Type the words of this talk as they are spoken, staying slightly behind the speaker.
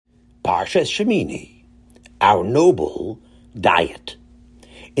Parshas Shemini, our noble diet.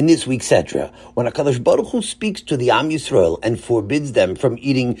 In this week's Sedra, when HaKadosh Baruch Hu speaks to the Am Yisrael and forbids them from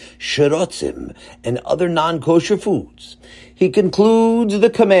eating sherotzim and other non-kosher foods, he concludes the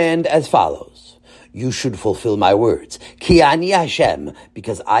command as follows. You should fulfill my words. Ki ani Hashem,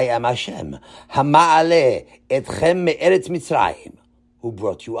 because I am Hashem. Hama'aleh etchem me'eretz Mitzrayim, who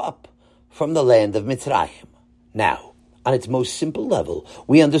brought you up from the land of Mitzrayim. Now, on its most simple level,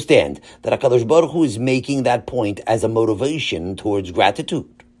 we understand that HaKadosh Baruch Hu is making that point as a motivation towards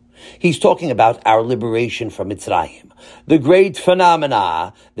gratitude. He's talking about our liberation from Mitzrayim, the great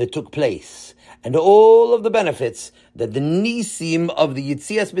phenomena that took place, and all of the benefits that the Nisim of the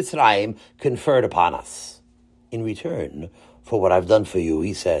Yitzias Mitzrayim conferred upon us. In return for what I've done for you,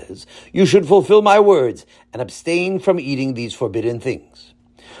 he says, you should fulfill my words and abstain from eating these forbidden things.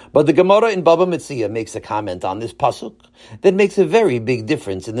 But the Gemara in Baba Metzia makes a comment on this pasuk that makes a very big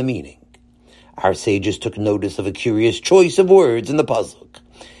difference in the meaning. Our sages took notice of a curious choice of words in the pasuk,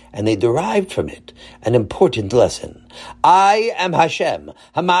 and they derived from it an important lesson. I am Hashem,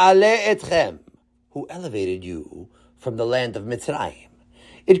 Hama'aleh etchem, who elevated you from the land of Mitzrayim.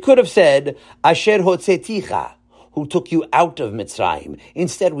 It could have said, Asher hotzeticha, who took you out of Mitzrayim.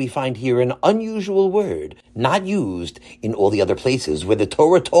 Instead, we find here an unusual word, not used in all the other places where the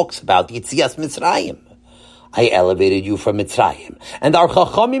Torah talks about Yitzias Mitzrayim. I elevated you from Mitzrayim. And our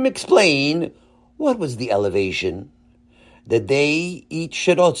Chachamim explain, what was the elevation? That they eat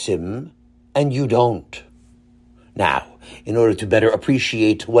sherotzim and you don't. Now, in order to better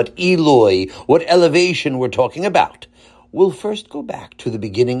appreciate what Eloi, what elevation we're talking about, we'll first go back to the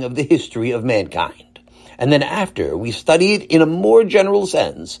beginning of the history of mankind. And then after we study it in a more general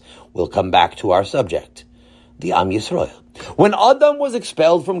sense, we'll come back to our subject, the Am Yisrael. When Adam was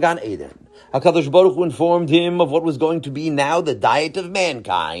expelled from Gan Eden, HaKadosh Baruch Hu informed him of what was going to be now the diet of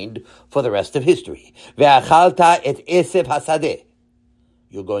mankind for the rest of history. Ve'achalta et esef hasadeh.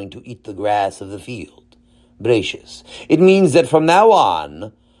 You're going to eat the grass of the field. Breishis. It means that from now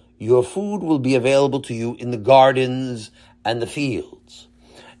on, your food will be available to you in the gardens and the fields.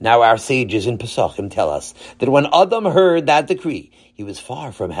 Now our sages in Pesachim tell us that when Adam heard that decree, he was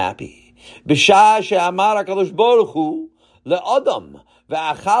far from happy. B'shah she'amar HaKadosh Baruch Hu le'Adam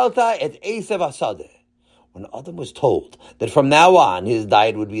ve'achalta et esev hasadeh. When Adam was told that from now on his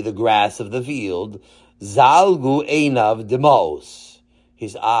diet would be the grass of the field, zalgu einav demaos.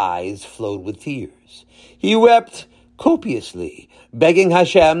 His eyes flowed with tears. He wept copiously, begging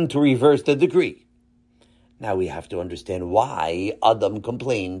Hashem to reverse the decree. Now we have to understand why Adam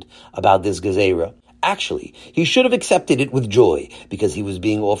complained about this gezerah. Actually, he should have accepted it with joy, because he was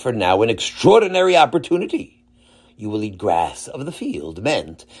being offered now an extraordinary opportunity. You will eat grass of the field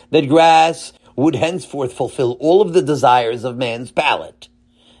meant that grass would henceforth fulfill all of the desires of man's palate.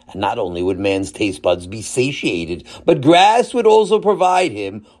 And not only would man's taste buds be satiated, but grass would also provide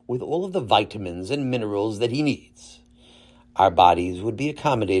him with all of the vitamins and minerals that he needs. Our bodies would be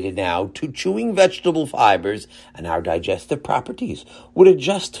accommodated now to chewing vegetable fibers, and our digestive properties would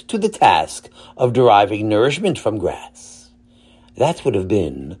adjust to the task of deriving nourishment from grass. That would have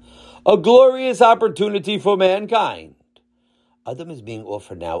been a glorious opportunity for mankind. Adam is being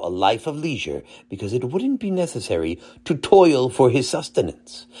offered now a life of leisure because it wouldn't be necessary to toil for his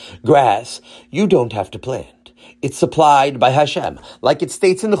sustenance. Grass, you don't have to plant. It's supplied by Hashem, like it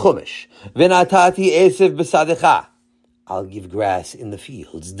states in the Chumash, V'natati esev b'sadecha. I'll give grass in the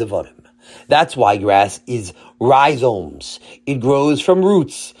fields, devarim. That's why grass is rhizomes. It grows from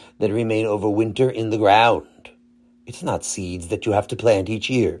roots that remain over winter in the ground. It's not seeds that you have to plant each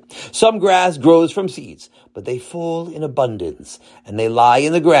year. Some grass grows from seeds, but they fall in abundance, and they lie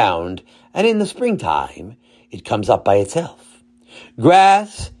in the ground, and in the springtime, it comes up by itself.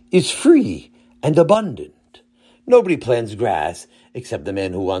 Grass is free and abundant. Nobody plants grass except the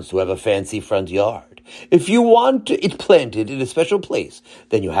man who wants to have a fancy front yard. If you want it planted in a special place,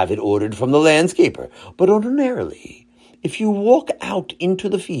 then you have it ordered from the landscaper. But ordinarily, if you walk out into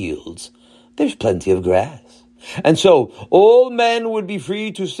the fields, there's plenty of grass. And so all men would be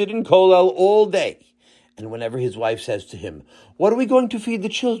free to sit in kollel all day. And whenever his wife says to him, what are we going to feed the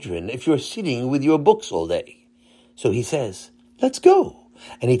children if you're sitting with your books all day? So he says, let's go.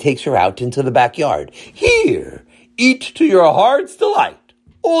 And he takes her out into the backyard. Here, eat to your heart's delight,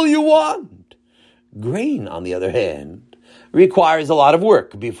 all you want. Grain, on the other hand, requires a lot of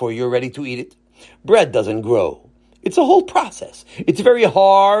work before you're ready to eat it. Bread doesn't grow. It's a whole process. It's very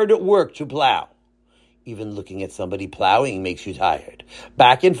hard work to plow. Even looking at somebody plowing makes you tired.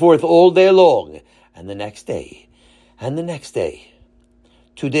 Back and forth all day long. And the next day. And the next day.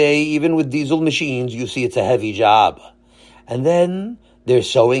 Today, even with diesel machines, you see it's a heavy job. And then They're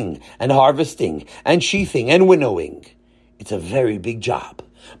sowing and harvesting and sheathing and winnowing. It's a very big job.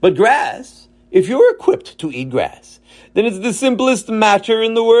 But grass, if you're equipped to eat grass, then it's the simplest matter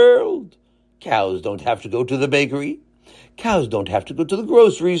in the world. Cows don't have to go to the bakery. Cows don't have to go to the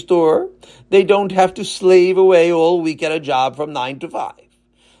grocery store. They don't have to slave away all week at a job from 9 to 5.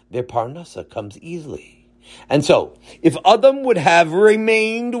 Their parnasa comes easily. And so, if Adam would have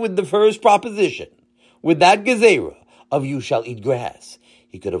remained with the first proposition, with that gezerah of you shall eat grass,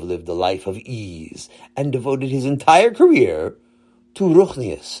 he could have lived a life of ease and devoted his entire career to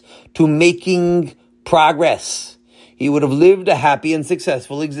ruchnius, to making progress. He would have lived a happy and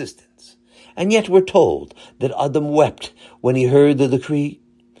successful existence. And yet we're told that Adam wept when he heard the decree.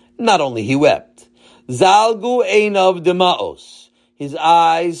 Not only he wept, zalgu einav demaos, his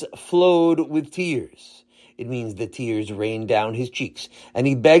eyes flowed with tears. It means the tears rained down his cheeks, and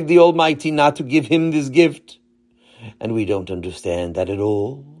he begged the Almighty not to give him this gift. And we don't understand that at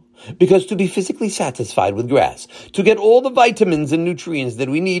all. Because to be physically satisfied with grass, to get all the vitamins and nutrients that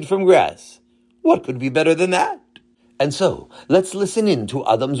we need from grass, what could be better than that? And so, let's listen in to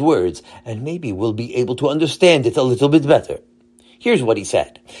Adam's words, and maybe we'll be able to understand it a little bit better. Here's what he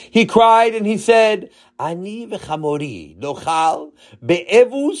said. He cried and he said, Ani v'chamori nochal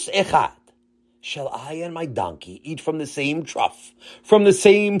be'evus echad. Shall I and my donkey eat from the same trough, from the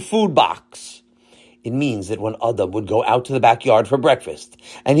same food box? It means that when Adam would go out to the backyard for breakfast,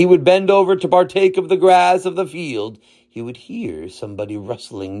 and he would bend over to partake of the grass of the field, he would hear somebody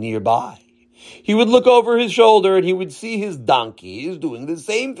rustling nearby. He would look over his shoulder and he would see his donkey is doing the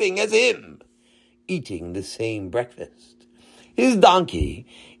same thing as him, eating the same breakfast. His donkey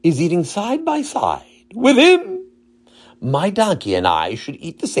is eating side by side with him. My donkey and I should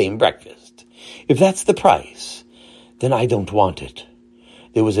eat the same breakfast. If that's the price, then I don't want it.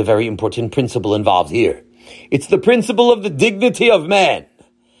 There was a very important principle involved here. It's the principle of the dignity of man.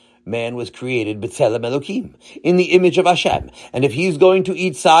 Man was created b'tzelem Elokim, in the image of Hashem. And if he's going to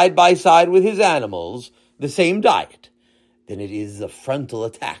eat side by side with his animals, the same diet, then it is a frontal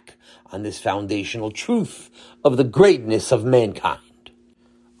attack on this foundational truth of the greatness of mankind.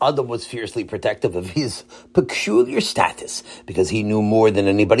 Adam was fiercely protective of his peculiar status because he knew more than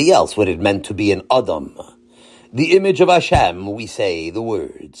anybody else what it meant to be an Adam. The image of Hashem, we say the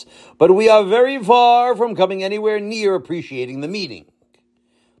words, but we are very far from coming anywhere near appreciating the meaning.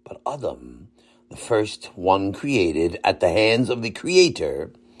 But Adam, the first one created at the hands of the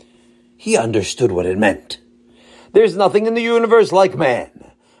Creator, he understood what it meant. There's nothing in the universe like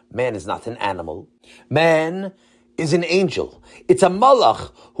man. Man is not an animal. Man is an angel. It's a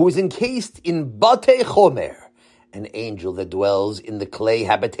malach who is encased in batei chomer, an angel that dwells in the clay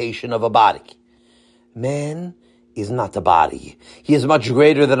habitation of a body. Man is not a body. He is much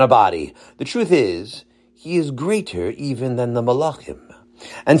greater than a body. The truth is, he is greater even than the malachim.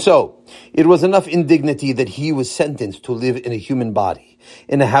 And so, it was enough indignity that he was sentenced to live in a human body,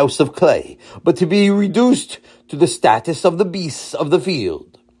 in a house of clay, but to be reduced to the status of the beasts of the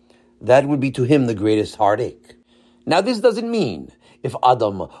field. That would be to him the greatest heartache. Now this doesn't mean, if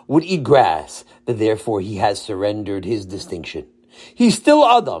Adam would eat grass, that therefore he has surrendered his distinction. He's still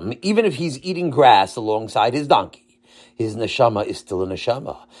Adam, even if he's eating grass alongside his donkey. His neshama is still a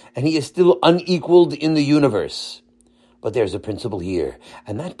neshama, and he is still unequaled in the universe. But there's a principle here,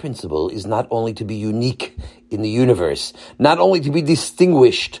 and that principle is not only to be unique in the universe, not only to be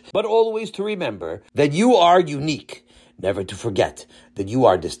distinguished, but always to remember that you are unique, never to forget that you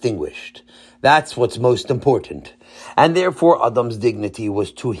are distinguished. That's what's most important. And therefore Adam's dignity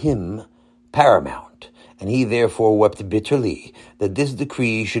was to him paramount, and he therefore wept bitterly that this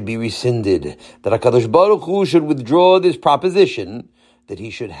decree should be rescinded, that HaKadosh Baruch Hu should withdraw this proposition, that he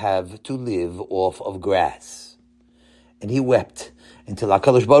should have to live off of grass. And he wept until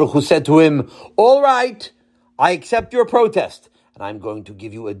HaKadosh Baruch Hu said to him, all right, I accept your protest, and I'm going to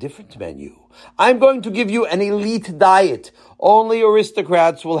give you a different menu. I'm going to give you an elite diet. Only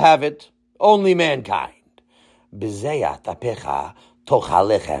aristocrats will have it. Only mankind. B'zeyat apecha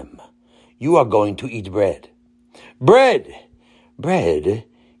tochal lechem. You are going to eat bread. Bread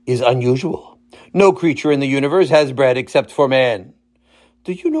is unusual. No creature in the universe has bread except for man.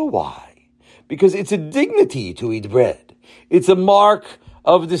 Do you know why? Because it's a dignity to eat bread. It's a mark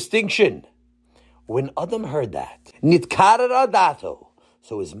of distinction. When Adam heard that, nitkara dato,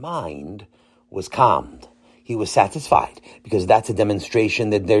 so his mind was calmed. He was satisfied, because that's a demonstration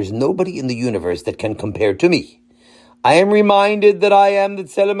that there's nobody in the universe that can compare to me. I am reminded that I am the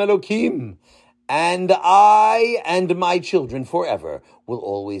Tzelem Elokim, and I and my children forever will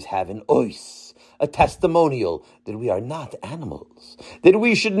always have an ois, a testimonial that we are not animals, that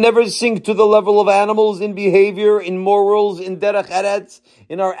we should never sink to the level of animals in behavior, in morals, in derech eretz,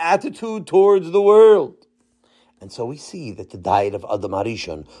 in our attitude towards the world. And so we see that the diet of Adam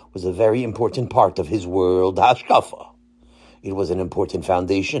HaRishon was a very important part of his world hashkafa. It was an important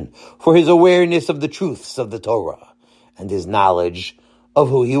foundation for his awareness of the truths of the Torah and his knowledge of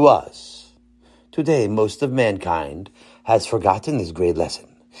who he was. Today, most of mankind has forgotten this great lesson.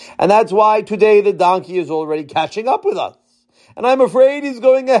 And that's why today the donkey is already catching up with us. And I'm afraid he's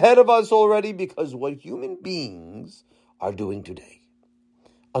going ahead of us already because what human beings are doing today.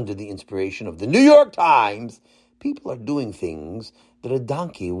 Under the inspiration of the New York Times, people are doing things that a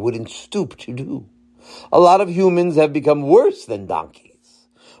donkey wouldn't stoop to do. A lot of humans have become worse than donkeys.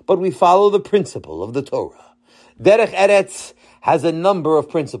 But we follow the principle of the Torah. Derech Eretz has a number of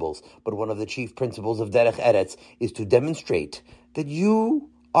principles, but one of the chief principles of Derech Eretz is to demonstrate that you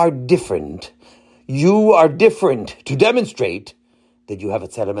are different. You are different to demonstrate that you have a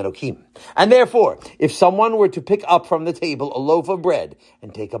Tzelem Elokim. And therefore, if someone were to pick up from the table a loaf of bread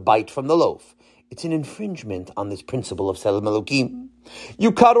and take a bite from the loaf, it's an infringement on this principle of Tzelem Elokim.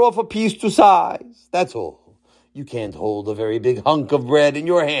 You cut off a piece to size, that's all. You can't hold a very big hunk of bread in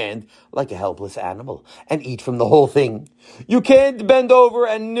your hand like a helpless animal and eat from the whole thing. You can't bend over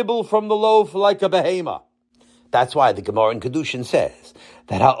and nibble from the loaf like a behemoth. That's why the Gemara in Kedushin says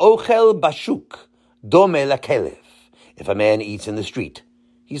that ha'ochel bashuk dome lakelev. If a man eats in the street,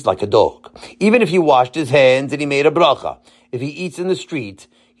 he's like a dog. Even if he washed his hands and he made a bracha, if he eats in the street,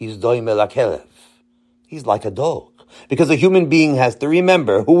 he's dome lakelev. He's like a dog. Because a human being has to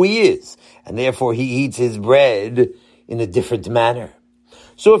remember who he is, and therefore he eats his bread in a different manner.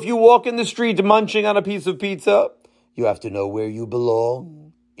 So if you walk in the street munching on a piece of pizza, you have to know where you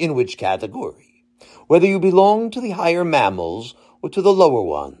belong, in which category. Whether you belong to the higher mammals or to the lower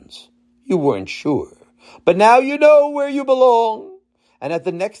ones. You weren't sure. But now you know where you belong. And at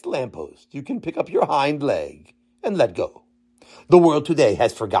the next lamppost, you can pick up your hind leg and let go. The world today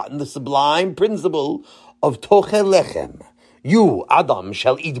has forgotten the sublime principle of tochel lechem. You, Adam,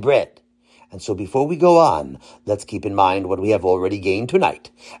 shall eat bread. And so before we go on, let's keep in mind what we have already gained tonight.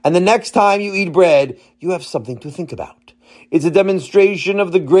 And the next time you eat bread, you have something to think about. It's a demonstration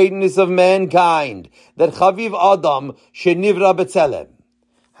of the greatness of mankind, that Chaviv Adam shenivra b'tzelem.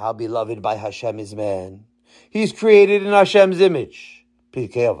 How beloved by Hashem is man. He's created in Hashem's image,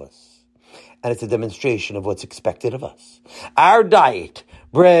 Pirkei Avos. And it's a demonstration of what's expected of us. Our diet,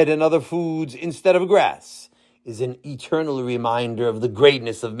 bread and other foods instead of grass, is an eternal reminder of the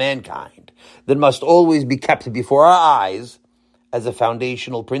greatness of mankind that must always be kept before our eyes as a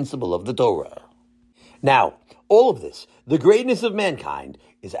foundational principle of the Torah. Now, all of this, the greatness of mankind,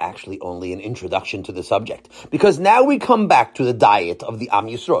 is actually only an introduction to the subject, because now we come back to the diet of the Am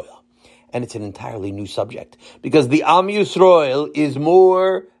Yisrael, and it's an entirely new subject, because the Am Yisrael is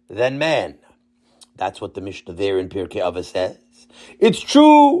more than man. That's what the Mishnah there in Pirkei Avos says. It's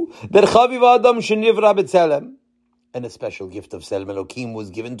true that Chaviv Adam shenivra b'tzelem, and a special gift of Tzelem Elokim was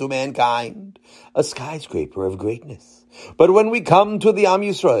given to mankind, a skyscraper of greatness. But when we come to the Am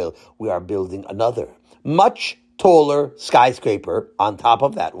Yisrael, we are building another, much taller skyscraper on top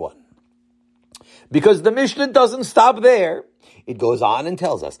of that one. Because the Mishnah doesn't stop there. It goes on and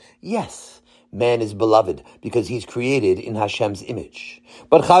tells us, yes, man is beloved because he's created in Hashem's image.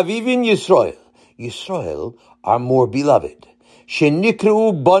 But Chavivin Yisrael are more beloved.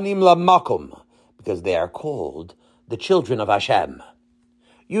 Shenikru banim lamakom, because they are called the children of Hashem.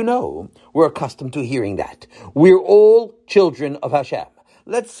 You know, we're accustomed to hearing that. We're all children of Hashem.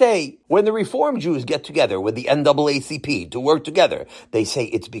 Let's say when the Reform Jews get together with the NAACP to work together, they say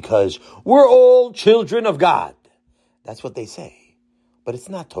it's because we're all children of God. That's what they say. But it's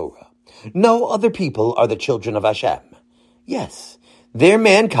not Torah. No other people are the children of Hashem. Yes, they're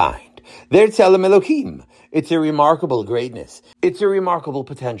mankind. They're Tzelem Elokim. It's a remarkable greatness. It's a remarkable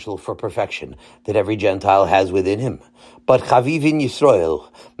potential for perfection that every Gentile has within him. But Chavivin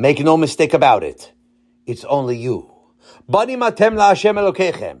Yisrael, make no mistake about it, it's only you. Banim atem la'Hashem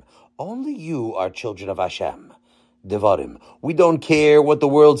Elokechem. Only you are children of Hashem. Devarim. We don't care what the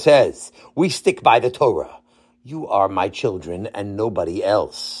world says. We stick by the Torah. You are my children and nobody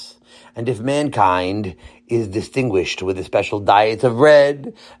else. And if mankind is distinguished with a special diet of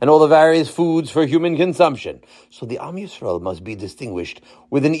bread and all the various foods for human consumption, so the Am Yisrael must be distinguished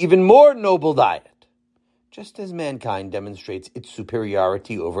with an even more noble diet. Just as mankind demonstrates its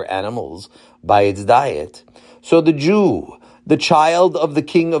superiority over animals by its diet, so the Jew, the child of the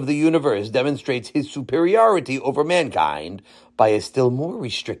King of the universe, demonstrates his superiority over mankind by a still more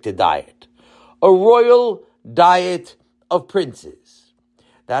restricted diet, a royal diet of princes.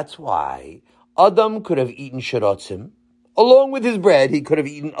 That's why Adam could have eaten shirotzim. Along with his bread, he could have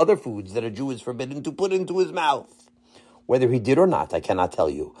eaten other foods that a Jew is forbidden to put into his mouth. Whether he did or not, I cannot tell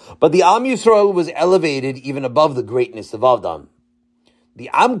you. But the Am Yisrael was elevated even above the greatness of Adam. The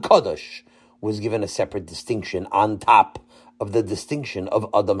Am Kodesh was given a separate distinction on top of the distinction of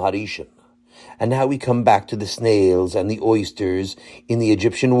Adam Harishon. And now we come back to the snails and the oysters in the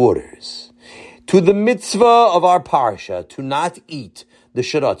Egyptian waters. To the mitzvah of our parsha, to not eat the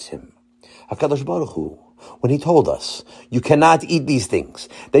shirotzim. HaKadosh Baruch Hu, when he told us, you cannot eat these things,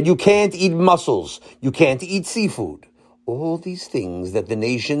 that you can't eat mussels, you can't eat seafood, all these things that the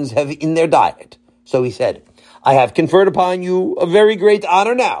nations have in their diet. So he said, I have conferred upon you a very great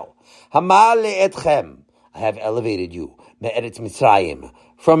honor now. Hama le'etchem, I have elevated you, me'eretz Mitzrayim,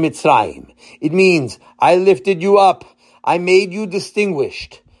 from Mitzrayim. It means, I lifted you up, I made you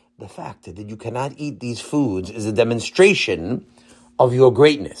distinguished. The fact that you cannot eat these foods is a demonstration of your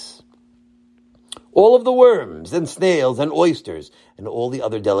greatness. All of the worms and snails and oysters and all the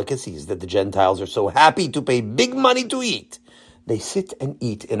other delicacies that the Gentiles are so happy to pay big money to eat, they sit and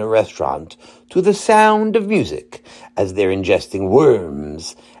eat in a restaurant to the sound of music as they're ingesting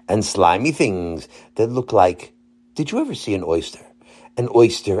worms and slimy things that look like, did you ever see an oyster? An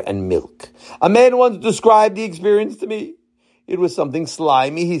oyster and milk. A man once described the experience to me. It was something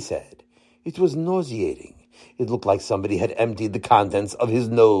slimy, he said. It was nauseating. It looked like somebody had emptied the contents of his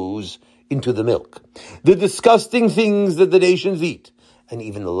nose into the milk. The disgusting things that the nations eat, and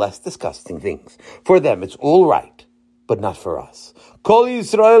even the less disgusting things, for them it's all right, but not for us. Kol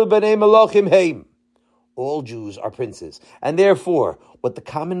Yisrael b'nei melachim heim. All Jews are princes, and therefore what the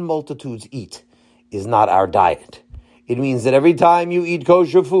common multitudes eat is not our diet. It means that every time you eat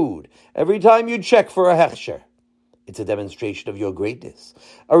kosher food, every time you check for a hechsher, it's a demonstration of your greatness,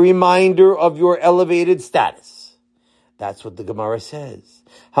 a reminder of your elevated status. That's what the Gemara says.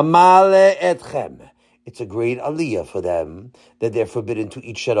 Hamale etchem. It's a great aliyah for them that they're forbidden to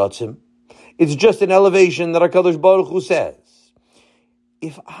eat shirotzim. It's just an elevation that HaKadosh Baruch Hu says.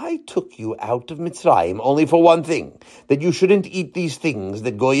 If I took you out of Mitzrayim only for one thing, that you shouldn't eat these things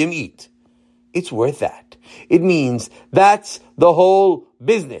that Goyim eat, it's worth that. It means that's the whole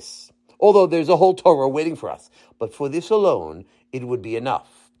business. Although there's a whole Torah waiting for us. But for this alone, it would be enough.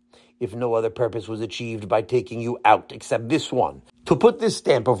 If no other purpose was achieved by taking you out except this one, to put this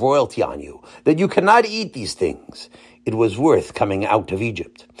stamp of royalty on you, that you cannot eat these things, it was worth coming out of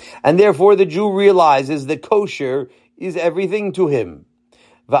Egypt. And therefore the Jew realizes that kosher is everything to him.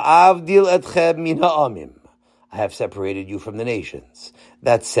 Va'avdil etchem min ha'amim. I have separated you from the nations.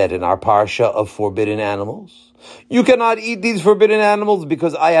 That's said in our parsha of forbidden animals. You cannot eat these forbidden animals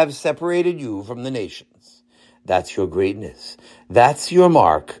because I have separated you from the nations. That's your greatness. That's your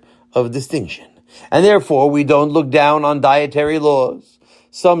mark of distinction. And therefore we don't look down on dietary laws.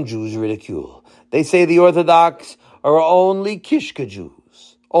 Some Jews ridicule. They say the Orthodox are only kishka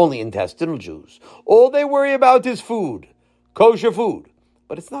Jews, only intestinal Jews. All they worry about is food, kosher food.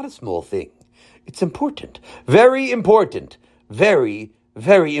 But it's not a small thing. It's important, very,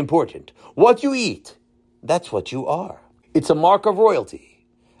 very important. What you eat, that's what you are. It's a mark of royalty.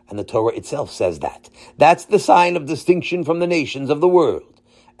 And the Torah itself says that. That's the sign of distinction from the nations of the world.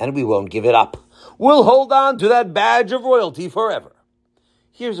 And we won't give it up. We'll hold on to that badge of royalty forever.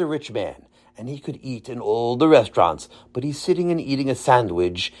 Here's a rich man, and he could eat in all the restaurants, but he's sitting and eating a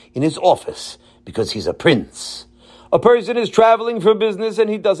sandwich in his office because he's a prince. A person is traveling for business and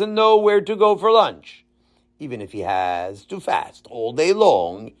he doesn't know where to go for lunch. Even if he has to fast all day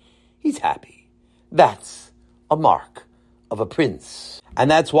long, he's happy. That's a mark of a prince. And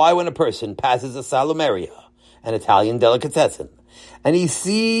that's why when a person passes a salumeria, an Italian delicatessen, and he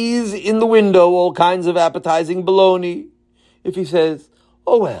sees in the window all kinds of appetizing bologna, if he says,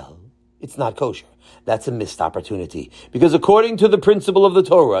 oh well, it's not kosher, that's a missed opportunity. Because according to the principle of the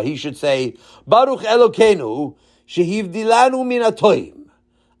Torah, he should say, Baruch Elokeinu, Shehivdilanu min atoim.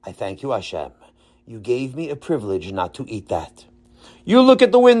 I thank you, Hashem. You gave me a privilege not to eat that. You look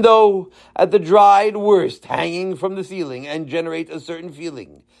at the window, at the dried wurst hanging from the ceiling, and generate a certain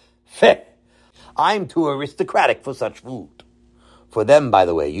feeling. Feh! I'm too aristocratic for such food. For them, by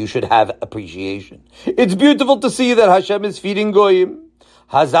the way, you should have appreciation. It's beautiful to see that Hashem is feeding Goyim.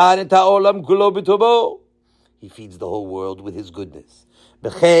 Hazar et ha'olam kulo b'tobo. He feeds the whole world with his goodness.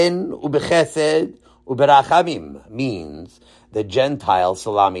 B'chen u'b'chesed u'berachamim means that Gentile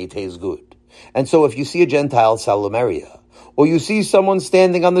salami tastes good. And so if you see a Gentile salumeria, or you see someone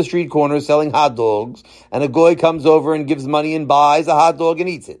standing on the street corner selling hot dogs, and a goy comes over and gives money and buys a hot dog and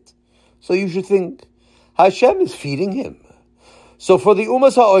eats it, so you should think, Hashem is feeding him. So for the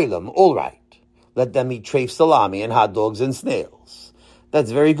Umas HaOlam, all right, let them eat treif salami and hot dogs and snails.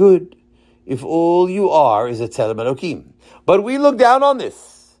 That's very good. if all you are is a Tzelem Elokim. But we look down on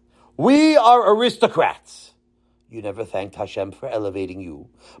this. We are aristocrats. You never thanked Hashem for elevating you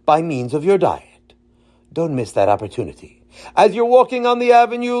by means of your diet. Don't miss that opportunity. As you're walking on the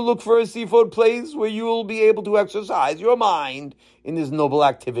avenue, look for a seafood place where you will be able to exercise your mind in this noble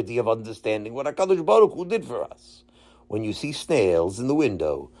activity of understanding what HaKadosh Baruch Hu did for us. When you see snails in the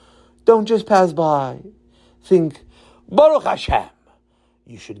window, don't just pass by. Think, Baruch Hashem.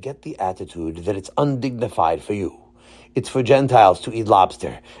 You should get the attitude that it's undignified for you. It's for Gentiles to eat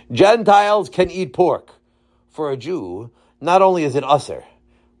lobster. Gentiles can eat pork. For a Jew, not only is it usser,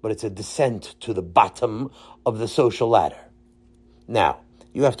 but it's a descent to the bottom of the social ladder. Now,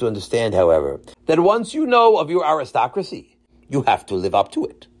 you have to understand, however, that once you know of your aristocracy, you have to live up to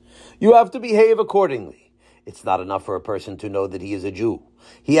it. You have to behave accordingly. It's not enough for a person to know that he is a Jew.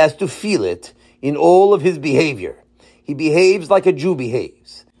 He has to feel it in all of his behavior. He behaves like a Jew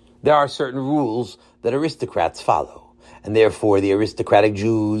behaves. There are certain rules that aristocrats follow, and therefore the aristocratic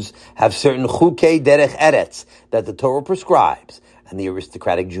Jews have certain chukei derech eretz that the Torah prescribes, and the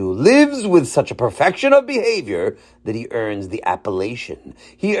aristocratic Jew lives with such a perfection of behavior that he earns the appellation.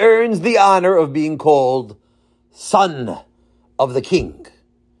 He earns the honor of being called son of the king.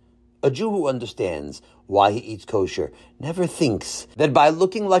 A Jew who understands why he eats kosher never thinks that by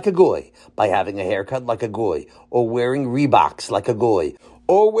looking like a goy, by having a haircut like a goy, or wearing Reeboks like a goy,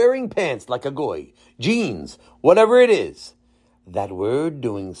 or wearing pants like a goy, jeans, whatever it is, that we're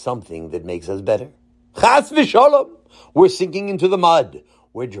doing something that makes us better. Chas v'sholom. We're sinking into the mud.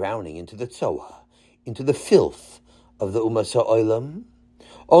 We're drowning into the tzoah, into the filth of the Umas ha'olam.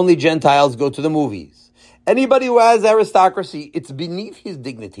 Only Gentiles go to the movies. Anybody who has aristocracy, it's beneath his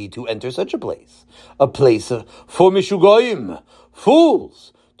dignity to enter such a place for mishugoyim,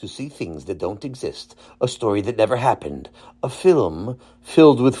 fools, to see things that don't exist, a story that never happened, a film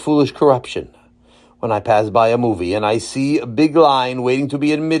filled with foolish corruption. When I pass by a movie and I see a big line waiting to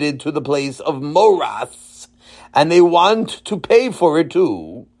be admitted to the place of moras, and they want to pay for it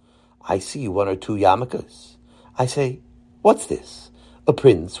too, I see one or two yarmulkes. I say, what's this? A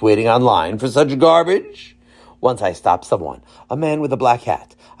prince waiting online for such garbage? Once I stopped someone, a man with a black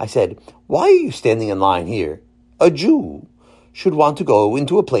hat. I said, why are you standing in line here? A Jew should want to go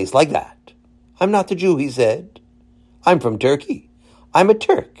into a place like that. I'm not a Jew, he said. I'm from Turkey. I'm a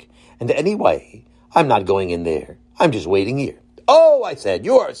Turk. And anyway, I'm not going in there. I'm just waiting here. Oh, I said,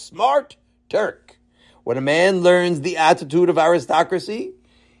 you're a smart Turk. When a man learns the attitude of aristocracy,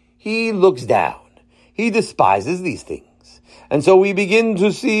 he looks down. He despises these things. And so we begin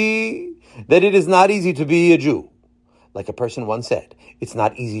to see that it is not easy to be a Jew. Like a person once said, it's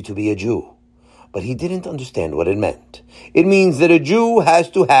not easy to be a Jew. But he didn't understand what it meant. It means that a Jew has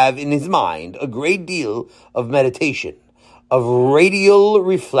to have in his mind a great deal of meditation, of radial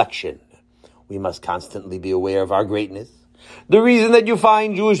reflection. We must constantly be aware of our greatness. The reason that you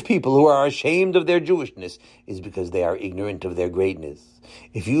find Jewish people who are ashamed of their Jewishness is because they are ignorant of their greatness.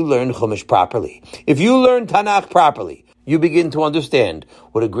 If you learn Chumash properly, if you learn Tanakh properly, you begin to understand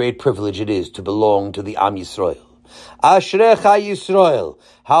what a great privilege it is to belong to the Am Yisrael. Ashrecha Yisrael,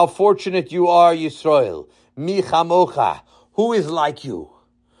 how fortunate you are, Yisrael. Mi chamocha, who is like you?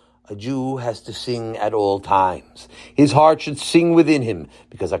 A Jew has to sing at all times. His heart should sing within him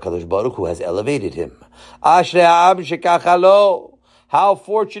because HaKadosh Baruch Hu has elevated him. Ashrei ha'am shekach lo. How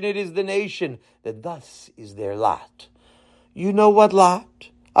fortunate is the nation that thus is their lot. You know what lot?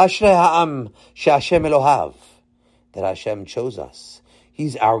 Ashrei ha'am she'Hashem Elohav. That Hashem chose us.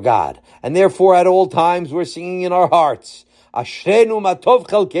 He's our God. And therefore at all times we're singing in our hearts. Ashrenu matov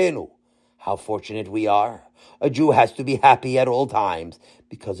chalkenu. How fortunate we are. A Jew has to be happy at all times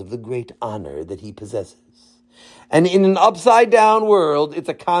because of the great honor that he possesses. And in an upside-down world, it's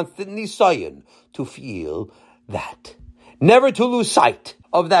a constant nisayon to feel that. Never to lose sight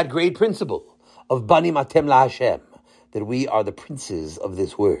of that great principle of Banim Atem LaHashem, that we are the princes of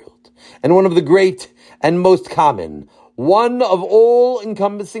this world. And one of the great and most common, one of all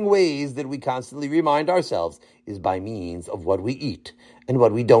encompassing ways that we constantly remind ourselves is by means of what we eat and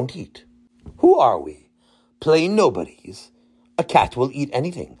what we don't eat. Who are we? Plain nobodies. A cat will eat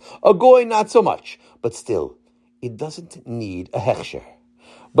anything. A goy not so much. But still, it doesn't need a hechsher.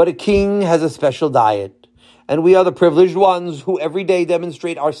 But a king has a special diet. And we are the privileged ones who every day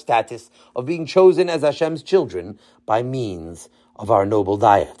demonstrate our status of being chosen as Hashem's children by means of our noble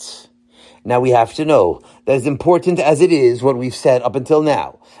diets. Now we have to know that as important as it is what we've said up until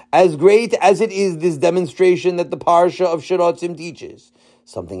now, as great as it is this demonstration that the Parsha of Shiratzim teaches,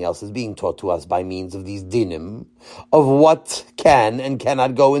 something else is being taught to us by means of these dinim, of what can and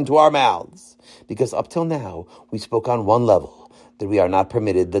cannot go into our mouths. Because up till now, we spoke on one level, that we are not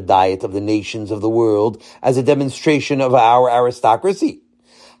permitted the diet of the nations of the world as a demonstration of our aristocracy.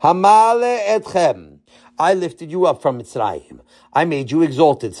 Hamale etchem. I lifted you up from Mitzrayim. I made you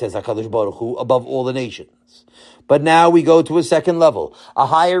exalted, says HaKadosh Baruch Hu, above all the nations. But now we go to a second level, a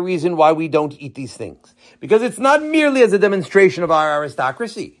higher reason why we don't eat these things. Because it's not merely as a demonstration of our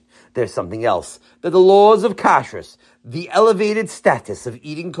aristocracy. There's something else, that the laws of kashrus, the elevated status of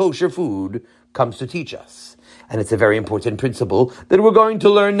eating kosher food, comes to teach us. And it's a very important principle that we're going to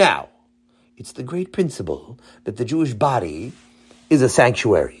learn now. It's the great principle that the Jewish body is a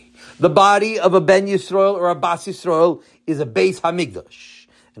sanctuary. The body of a Ben Yisrael or a Bas Yisrael is a Beis Hamikdash.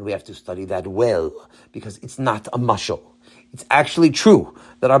 And we have to study that well, because it's not a mashal. It's actually true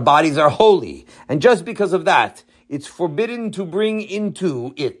that our bodies are holy. And just because of that, it's forbidden to bring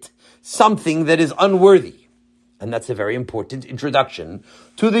into it something that is unworthy. And that's a very important introduction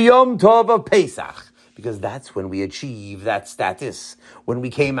to the Yom Tov of Pesach, because that's when we achieve that status, when we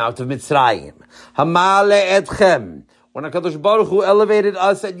came out of Mitzrayim. Hamale etchem. When HaKadosh Baruch Hu elevated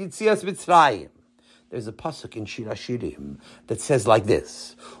us at Yitzias Mitzrayim. There's a pasuk in Shir Hashirim that says like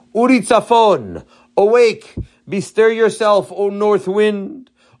this: Uri Tzafon, awake, bestir yourself, O north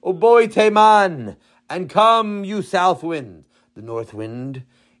wind, O boy Teman, and come, you south wind. The north wind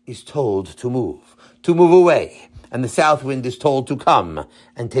is told to move away, and the south wind is told to come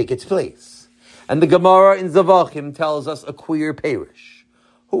and take its place. And the Gemara in Zavachim tells us a queer parish.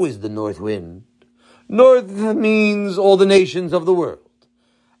 Who is the north wind? North means all the nations of the world.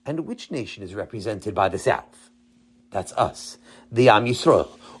 And which nation is represented by the south? That's us, the Am Yisrael.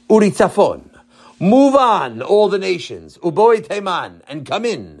 Uri Tzafon. Move on, all the nations. Uboi Teman, and come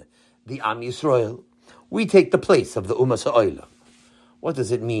in, the Am Yisrael. We take the place of the Umas Ha'olam. What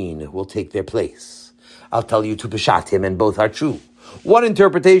does it mean, we'll take their place? I'll tell you two Peshatim, and both are true. One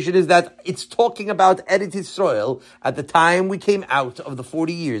interpretation is that it's talking about Eretz Yisrael at the time we came out of the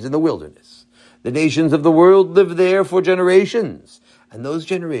 40 years in the wilderness. The nations of the world lived there for generations. And those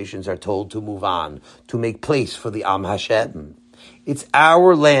generations are told to move on, to make place for the Am Hashem. It's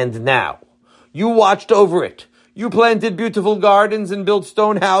our land now. You watched over it. You planted beautiful gardens and built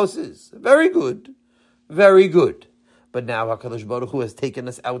stone houses. Very good. Very good. But now HaKadosh Baruch Hu has taken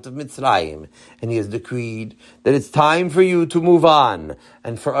us out of Mitzrayim, and He has decreed that it's time for you to move on,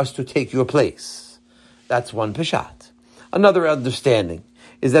 and for us to take your place. That's one Peshat. Another understanding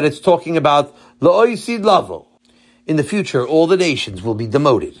is that it's talking about La'oisid Lavo. In the future, all the nations will be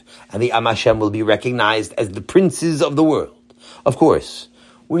demoted, and the Am Hashem will be recognized as the princes of the world. Of course,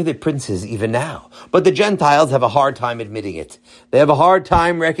 we're the princes even now, but the Gentiles have a hard time admitting it. They have a hard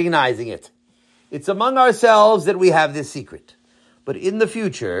time recognizing it. It's among ourselves that we have this secret. But in the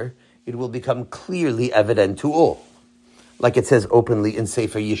future, it will become clearly evident to all. Like it says openly in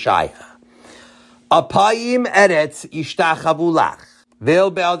Sefer Yeshaya. Apayim eretz yishtachavu lach.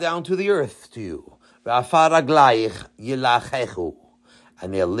 They'll bow down to the earth to you. And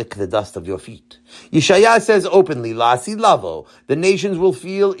they'll lick the dust of your feet. Yeshaya says openly, La'asi lavo, the nations will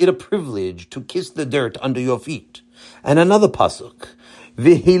feel it a privilege to kiss the dirt under your feet. And another pasuk,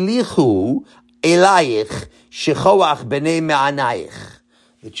 V'hilichu elayich shechoach b'nei me'anayich.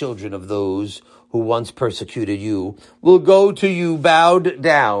 The children of those who once persecuted you will go to you bowed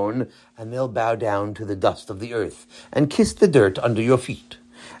down, and they'll bow down to the dust of the earth and kiss the dirt under your feet.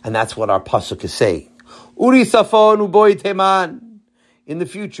 And that's what our pasuk is saying. Uri Safon Uboy Teman. In the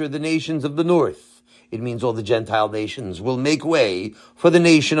future, the nations of the north, it means all the Gentile nations, will make way for the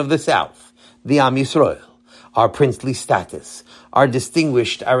nation of the south, the Am Yisrael. Our princely status, our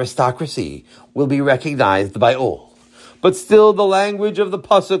distinguished aristocracy will be recognized by all. But still, the language of the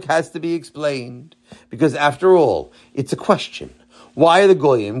pasuk has to be explained, because after all, it's a question. Why are the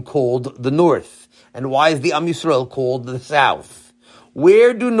Goyim called the north? And why is the Am Yisrael called the south?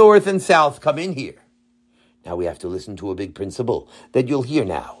 Where do north and south come in here? Now we have to listen to a big principle that you'll hear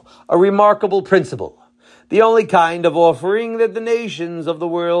now. A remarkable principle. The only kind of offering that the nations of the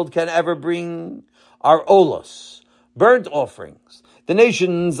world can ever bring are olos, burnt offerings. The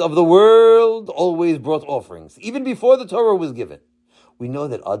nations of the world always brought offerings, even before the Torah was given. We know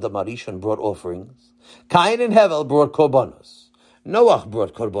that Adam HaRishon brought offerings. Cain and Hevel brought korbanos. Noach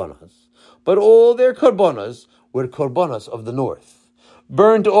brought korbanos. But all their korbanos were korbanos of the north.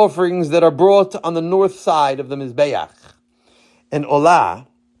 Burnt offerings that are brought on the north side of the Mizbeach. And olah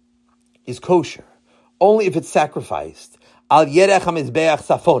is kosher only if it's sacrificed al yerech HaMizbeach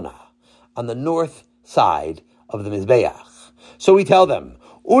Safona, on the north side of the Mizbeach. So we tell them,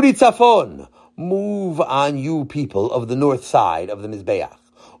 Uri Tzafon, move on, you people of the north side of the Mizbeach.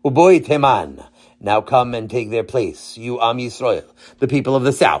 Uboi Teman, now come and take their place, you Am Yisrael, the people of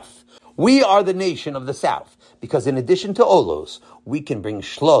the south. We are the nation of the south, because in addition to olos, we can bring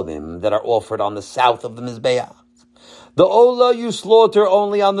shlomim that are offered on the south of the Mizbeach. The ola you slaughter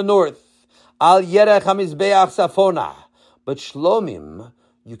only on the north, al yerech ha-Mizbeach safona, but shlomim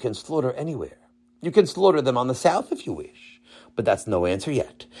you can slaughter anywhere. You can slaughter them on the south if you wish, but that's no answer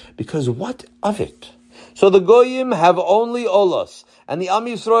yet, because what of it? So the goyim have only olos, and the Am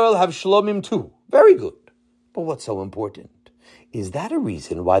Yisrael have shlomim too. Very good. But what's so important? Is that a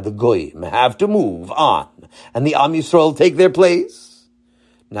reason why the goyim have to move on and the Am Yisrael take their place?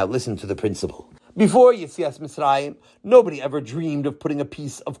 Now listen to the principle. Before Yetzias Mitzrayim, nobody ever dreamed of putting a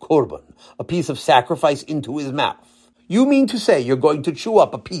piece of korban, a piece of sacrifice, into his mouth. You mean to say you're going to chew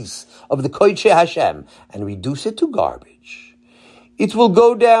up a piece of the Kodesh Hashem and reduce it to garbage? It will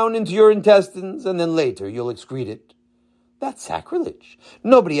go down into your intestines and then later you'll excrete it. That's sacrilege.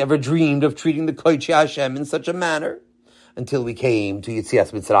 Nobody ever dreamed of treating the Kodesh Hashem in such a manner until we came to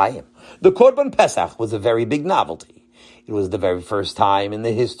Yetzias Mitzrayim. The Korban Pesach was a very big novelty. It was the very first time in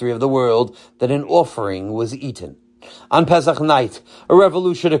the history of the world that an offering was eaten. On Pesach night, a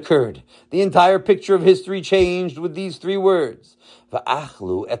revolution occurred. The entire picture of history changed with these three words.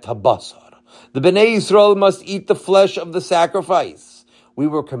 V'achlu et habasar. The Bnei Yisrael must eat the flesh of the sacrifice. We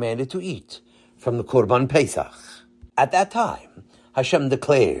were commanded to eat from the Korban Pesach. At that time, Hashem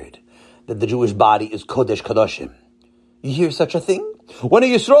declared that the Jewish body is Kodesh Kadoshim. You hear such a thing? When a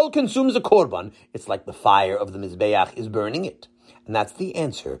Yisrael consumes a korban, it's like the fire of the Mizbeach is burning it. And that's the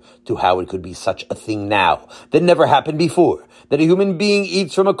answer to how it could be such a thing now, that never happened before, that a human being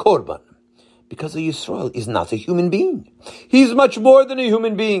eats from a korban. Because a Yisrael is not a human being. He's much more than a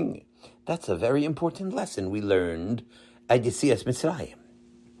human being. That's a very important lesson we learned at Yetzias Mitzrayim.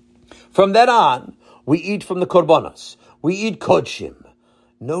 From then on, we eat from the korbanos. We eat kodshim.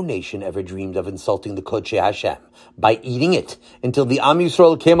 No nation ever dreamed of insulting the Kodesh Hashem by eating it until the Am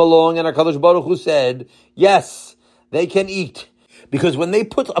Yisrael came along and HaKadosh Baruch Hu said, yes, they can eat. Because when they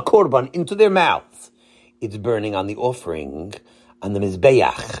put a korban into their mouth, it's burning on the offering, on the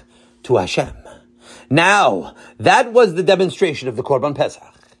Mizbeach, to Hashem. Now, that was the demonstration of the Korban Pesach.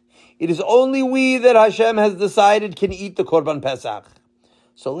 It is only we that Hashem has decided can eat the Korban Pesach.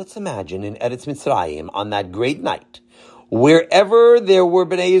 So let's imagine in Eretz Mitzrayim on that great night, wherever there were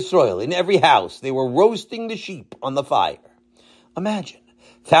Bnei Yisrael, in every house, they were roasting the sheep on the fire. Imagine,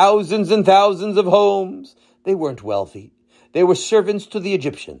 thousands and thousands of homes. They weren't wealthy. They were servants to the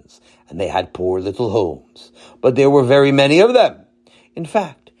Egyptians, and they had poor little homes. But there were very many of them. In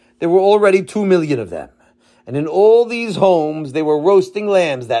fact, there were already 2 million of them. And in all these homes, they were roasting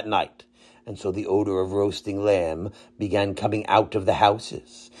lambs that night. And so the odor of roasting lamb began coming out of the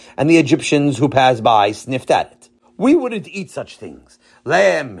houses. And the Egyptians who passed by sniffed at it. We wouldn't eat such things.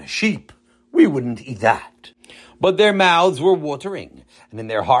 Lamb, sheep, we wouldn't eat that. But their mouths were watering, and in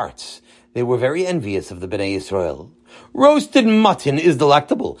their hearts, they were very envious of the Bnei Yisrael. Roasted mutton is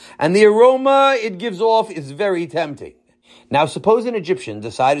delectable, and the aroma it gives off is very tempting. Now suppose an Egyptian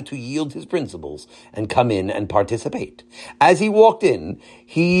decided to yield his principles and come in and participate. As he walked in,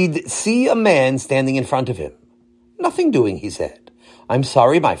 he'd see a man standing in front of him. Nothing doing, he said. I'm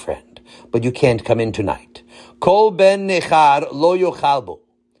sorry, my friend, but you can't come in tonight. Kol ben nechar lo yochal bo.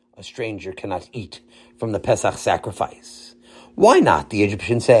 A stranger cannot eat from the Pesach sacrifice. Why not, the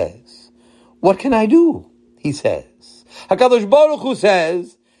Egyptian says. What can I do? He says. HaKadosh Baruch Hu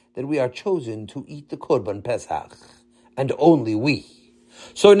says that we are chosen to eat the Korban Pesach, and only we.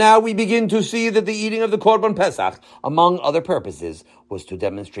 So now we begin to see that the eating of the Korban Pesach, among other purposes, was to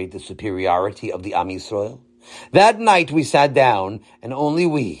demonstrate the superiority of the Am Yisrael. That night we sat down, and only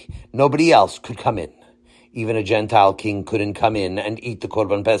we, nobody else, could come in. Even a Gentile king couldn't come in and eat the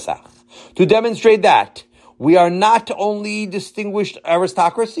Korban Pesach. To demonstrate that, we are not only distinguished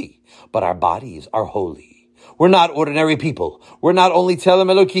aristocracy, but our bodies are holy. We're not ordinary people. We're not only Tzelem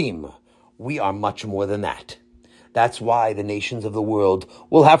Elokim. We are much more than that. That's why the nations of the world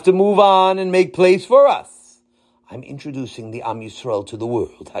will have to move on and make place for us. I'm introducing the Am Yisrael to the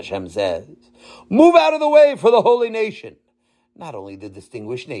world, Hashem says. Move out of the way for the holy nation. Not only the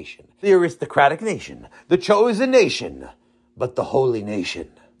distinguished nation, the aristocratic nation, the chosen nation, but the holy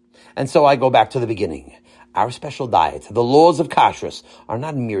nation. And so I go back to the beginning. Our special diet, the laws of kashrus, are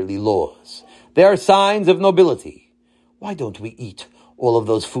not merely laws. They are signs of nobility. Why don't we eat all of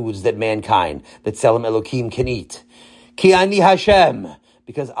those foods that mankind, that Tzelem Elokim can eat? Ki ani Hashem,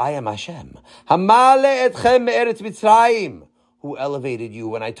 because I am Hashem. Hamale etchem me'eretz Mitzrayim, who elevated you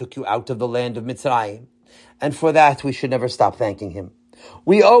when I took you out of the land of Mitzrayim. And for that, we should never stop thanking him.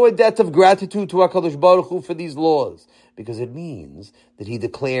 We owe a debt of gratitude to HaKadosh Baruch Hu for these laws, because it means that he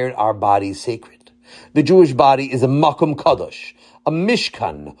declared our bodies sacred. The Jewish body is a makom kadosh, a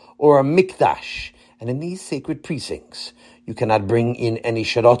mishkan or a mikdash, and in these sacred precincts, you cannot bring in any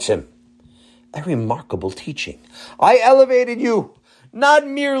sharotzim. A remarkable teaching. I elevated you. Not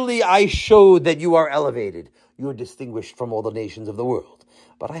merely I showed that you are elevated. You're distinguished from all the nations of the world.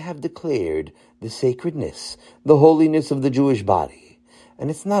 But I have declared the sacredness, the holiness of the Jewish body. And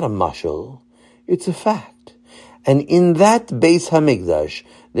it's not a mashal, it's a fact. And in that Beis Hamikdash,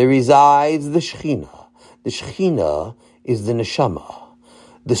 there resides the Shekhinah. The Shekhinah is the neshama,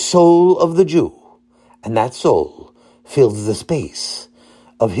 the soul of the Jew. And that soul fills the space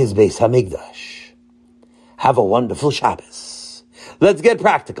of his Beis Hamikdash. Have a wonderful Shabbos. Let's get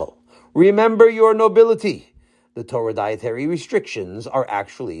practical. Remember your nobility. The Torah dietary restrictions are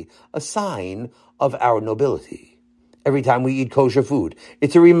actually a sign of our nobility. Every time we eat kosher food,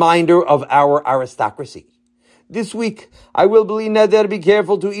 it's a reminder of our aristocracy. This week, I will be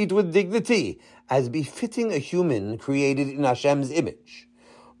careful to eat with dignity, as befitting a human created in Hashem's image.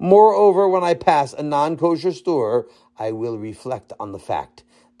 Moreover, when I pass a non-kosher store, I will reflect on the fact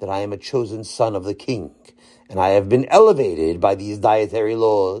that I am a chosen son of the king, and I have been elevated by these dietary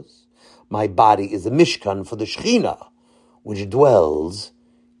laws. My body is a mishkan for the Shekhinah, which dwells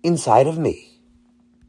inside of me.